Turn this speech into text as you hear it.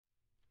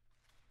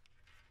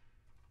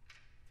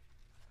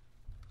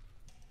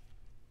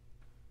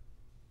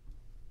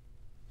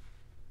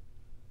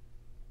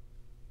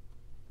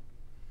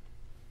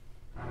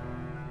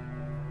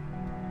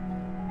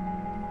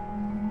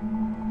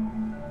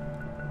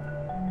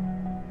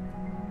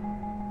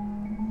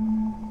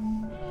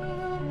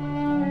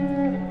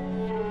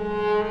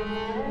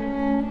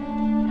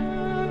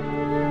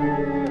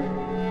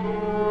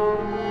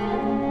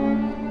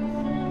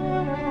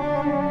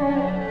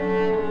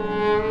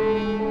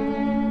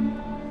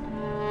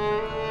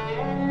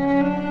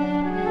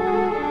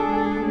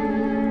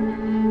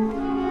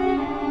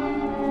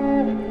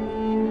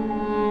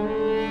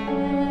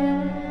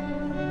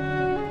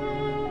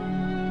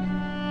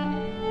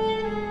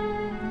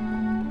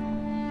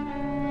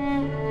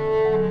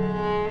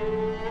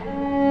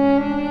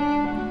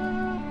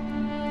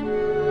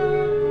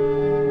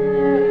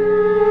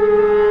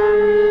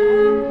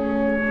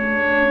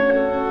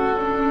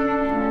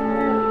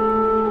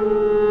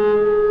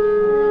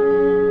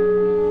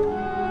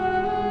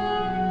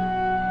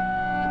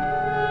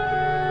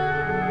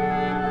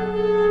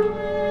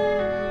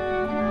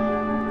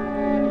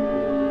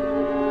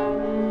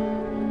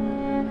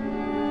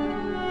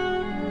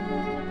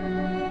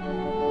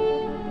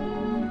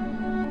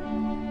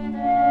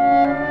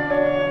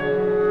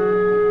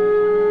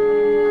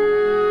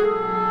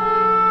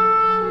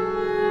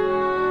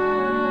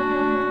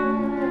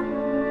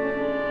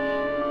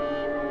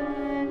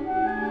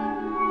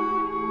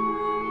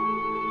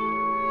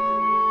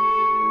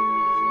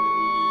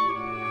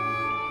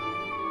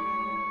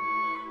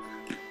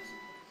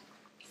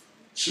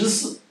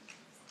14，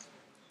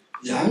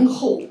然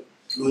后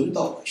轮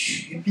到了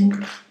徐斌。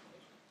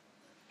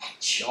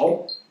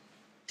瞧，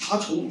他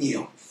从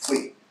鸟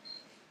肺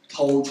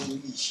掏出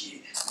一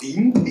些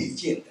零配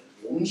件的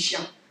龙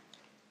箱，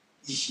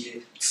一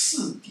些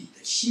次第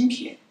的芯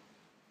片，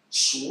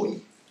所以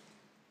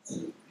火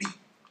力。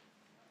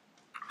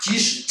即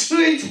使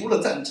拆除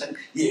了战争，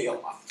也要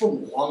把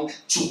凤凰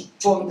组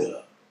装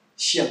得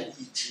像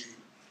一支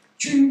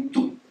军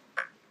队。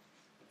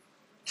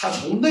他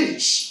从内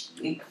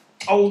省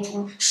掏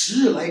出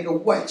10来个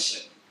外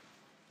省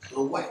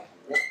和外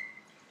国，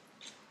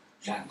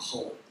然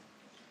后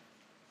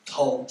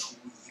掏出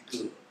一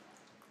个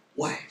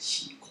外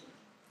星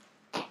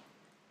空。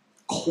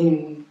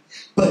空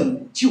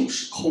本就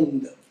是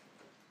空的，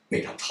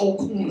被他掏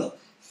空了，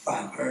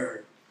反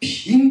而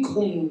凭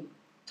空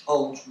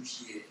掏出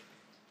些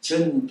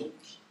真东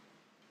西，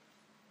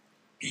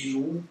比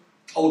如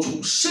掏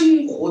出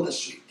生活的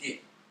水电，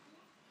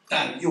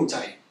但又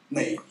在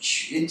美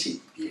学这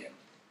一边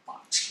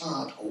把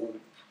插头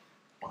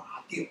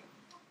拔掉，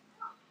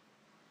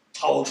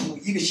掏出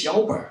一个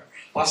小本儿，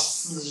把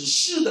死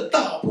尸的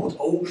大部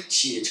头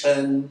写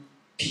成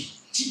笔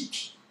记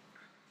体，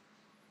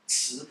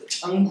词的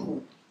仓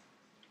库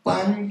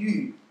搬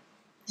运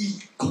一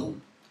空。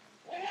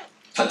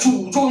他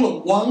组装了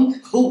王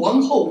和王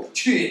后，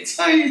却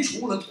拆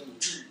除了统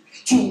治；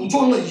组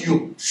装了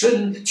永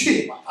生，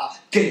却把它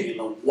给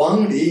了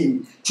亡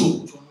灵；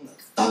组装了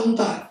当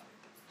代，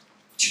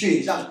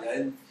却让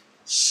人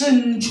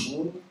身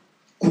处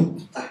古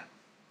代。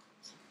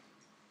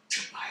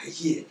这白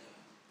夜的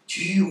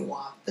菊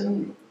花灯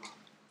笼啊，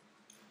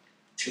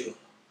这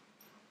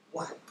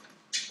万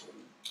愁，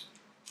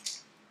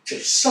这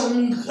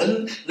伤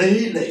痕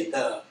累累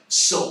的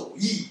手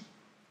艺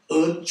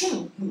和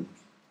注目礼，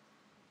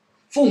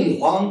凤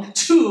凰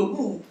彻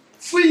悟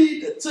飞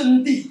的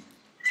真谛，